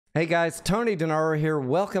Hey guys, Tony Denaro here.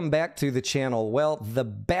 Welcome back to the channel. Well, The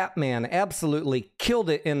Batman absolutely killed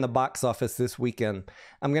it in the box office this weekend.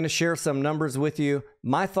 I'm going to share some numbers with you,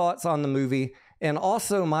 my thoughts on the movie, and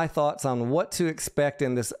also my thoughts on what to expect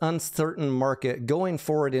in this uncertain market going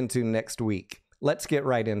forward into next week. Let's get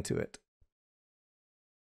right into it.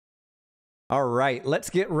 All right, let's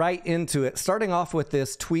get right into it. Starting off with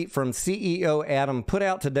this tweet from CEO Adam put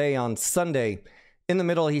out today on Sunday. In the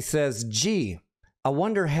middle, he says, "Gee, I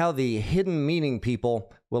wonder how the hidden meaning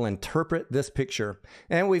people will interpret this picture."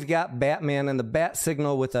 And we've got Batman and the bat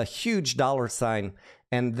signal with a huge dollar sign.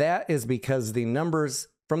 And that is because the numbers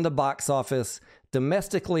from the box office,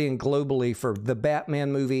 domestically and globally, for the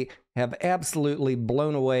Batman movie have absolutely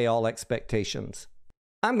blown away all expectations.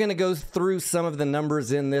 I'm going to go through some of the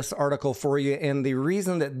numbers in this article for you, and the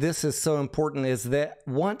reason that this is so important is that,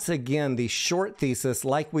 once again, the short thesis,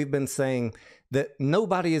 like we've been saying, that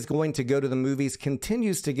nobody is going to go to the movies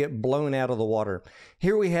continues to get blown out of the water.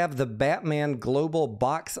 Here we have the Batman global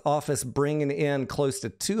box office bringing in close to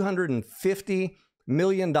 $250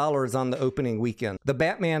 million on the opening weekend. The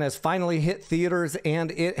Batman has finally hit theaters,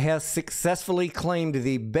 and it has successfully claimed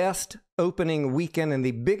the best opening weekend and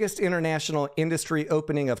the biggest international industry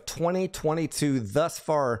opening of 2022 thus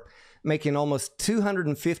far, making almost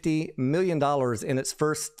 $250 million in its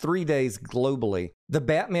first 3 days globally. The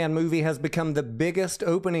Batman movie has become the biggest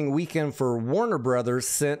opening weekend for Warner Brothers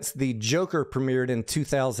since the Joker premiered in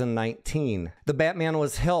 2019. The Batman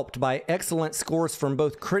was helped by excellent scores from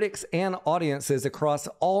both critics and audiences across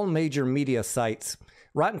all major media sites.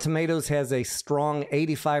 Rotten Tomatoes has a strong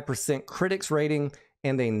 85% critics rating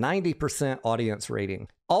and a 90% audience rating.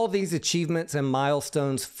 All these achievements and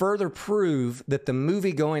milestones further prove that the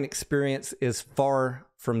movie-going experience is far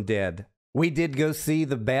from dead. We did go see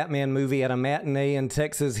the Batman movie at a matinee in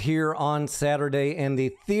Texas here on Saturday, and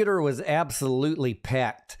the theater was absolutely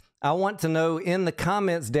packed. I want to know in the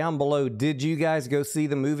comments down below, did you guys go see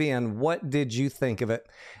the movie and what did you think of it?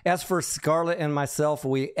 As for Scarlett and myself,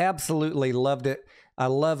 we absolutely loved it. I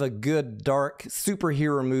love a good, dark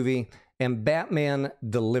superhero movie, and Batman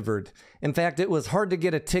delivered. In fact, it was hard to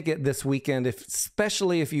get a ticket this weekend,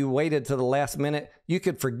 especially if you waited to the last minute. You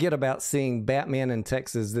could forget about seeing Batman in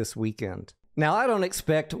Texas this weekend. Now, I don't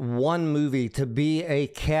expect one movie to be a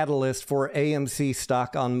catalyst for AMC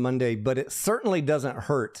stock on Monday, but it certainly doesn't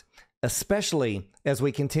hurt, especially as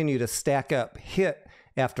we continue to stack up hit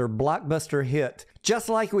after blockbuster hit. Just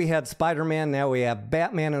like we had Spider-Man, now we have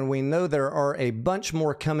Batman, and we know there are a bunch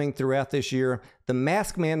more coming throughout this year. The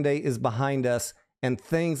mask mandate is behind us, and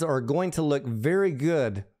things are going to look very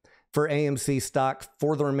good for AMC stock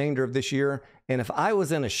for the remainder of this year. And if I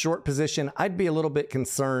was in a short position, I'd be a little bit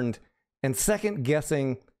concerned and second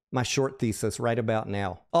guessing my short thesis right about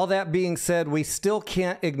now. All that being said, we still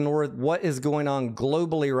can't ignore what is going on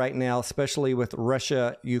globally right now, especially with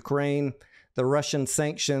Russia, Ukraine, the Russian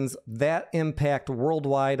sanctions that impact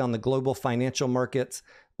worldwide on the global financial markets,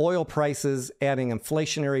 oil prices adding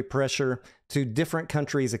inflationary pressure to different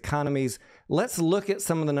countries' economies. Let's look at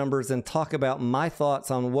some of the numbers and talk about my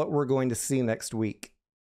thoughts on what we're going to see next week.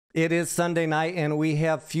 It is Sunday night, and we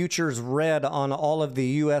have futures red on all of the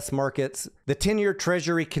U.S. markets. The 10-year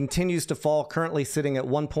Treasury continues to fall, currently sitting at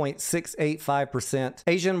 1.685%.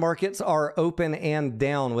 Asian markets are open and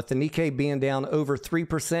down, with the Nikkei being down over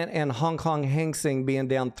 3% and Hong Kong Hang Seng being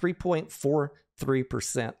down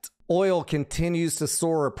 3.43%. Oil continues to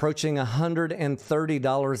soar, approaching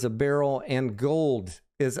 $130 a barrel, and gold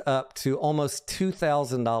is up to almost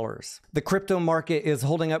 $2,000. The crypto market is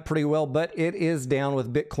holding up pretty well, but it is down,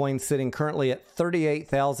 with Bitcoin sitting currently at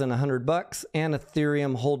 $38,100 and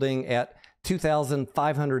Ethereum holding at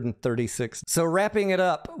 $2,536. So wrapping it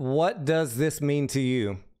up, what does this mean to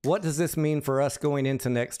you? What does this mean for us going into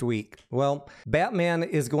next week? Well, Batman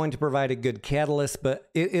is going to provide a good catalyst,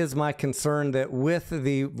 but it is my concern that with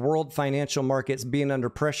the world financial markets being under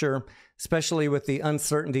pressure, especially with the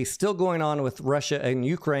uncertainty still going on with Russia and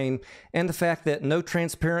Ukraine, and the fact that no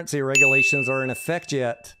transparency regulations are in effect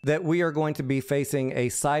yet, that we are going to be facing a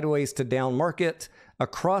sideways to down market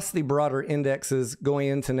across the broader indexes going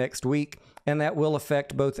into next week, and that will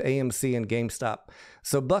affect both AMC and GameStop.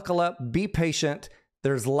 So buckle up, be patient.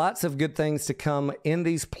 There's lots of good things to come in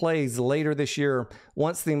these plays later this year.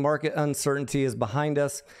 Once the market uncertainty is behind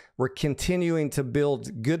us, we're continuing to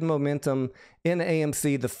build good momentum in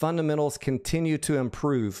AMC. The fundamentals continue to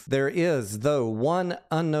improve. There is, though, one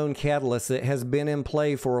unknown catalyst that has been in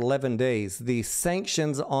play for 11 days, the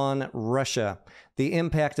sanctions on Russia, the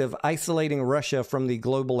impact of isolating Russia from the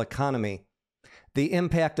global economy. the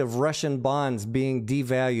impact of Russian bonds being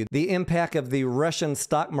devalued, the impact of the Russian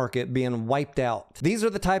stock market being wiped out. These are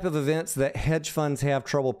the type of events that hedge funds have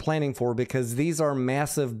trouble planning for because these are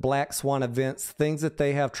massive black swan events, things that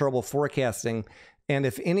they have trouble forecasting. And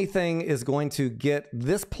if anything is going to get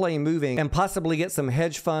this play moving and possibly get some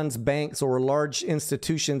hedge funds, banks, or large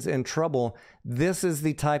institutions in trouble, this is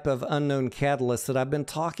the type of unknown catalyst that I've been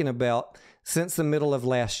talking about since the middle of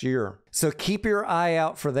last year. So keep your eye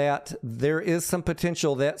out for that. There is some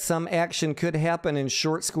potential that some action could happen in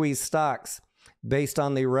short squeeze stocks based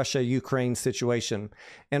on the Russia-Ukraine situation.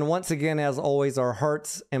 And once again, as always, our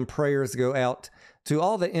hearts and prayers go out to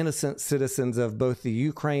all the innocent citizens of both the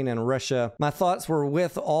Ukraine and Russia. My thoughts were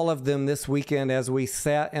with all of them this weekend as we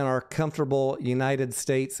sat in our comfortable United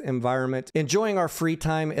States environment, enjoying our free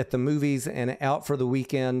time at the movies and out for the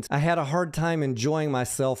weekend. I had a hard time enjoying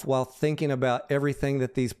myself while thinking about everything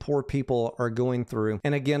that these poor people are going through.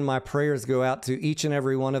 And again, my prayers go out to each and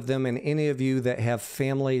every one of them and any of you that have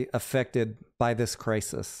family affected by this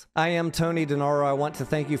crisis. I am Tony Denaro. I want to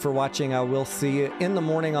thank you for watching. I will see you in the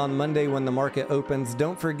morning on Monday when the market opens.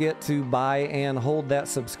 Don't forget to buy and hold that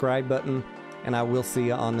subscribe button, and I will see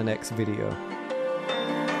you on the next video.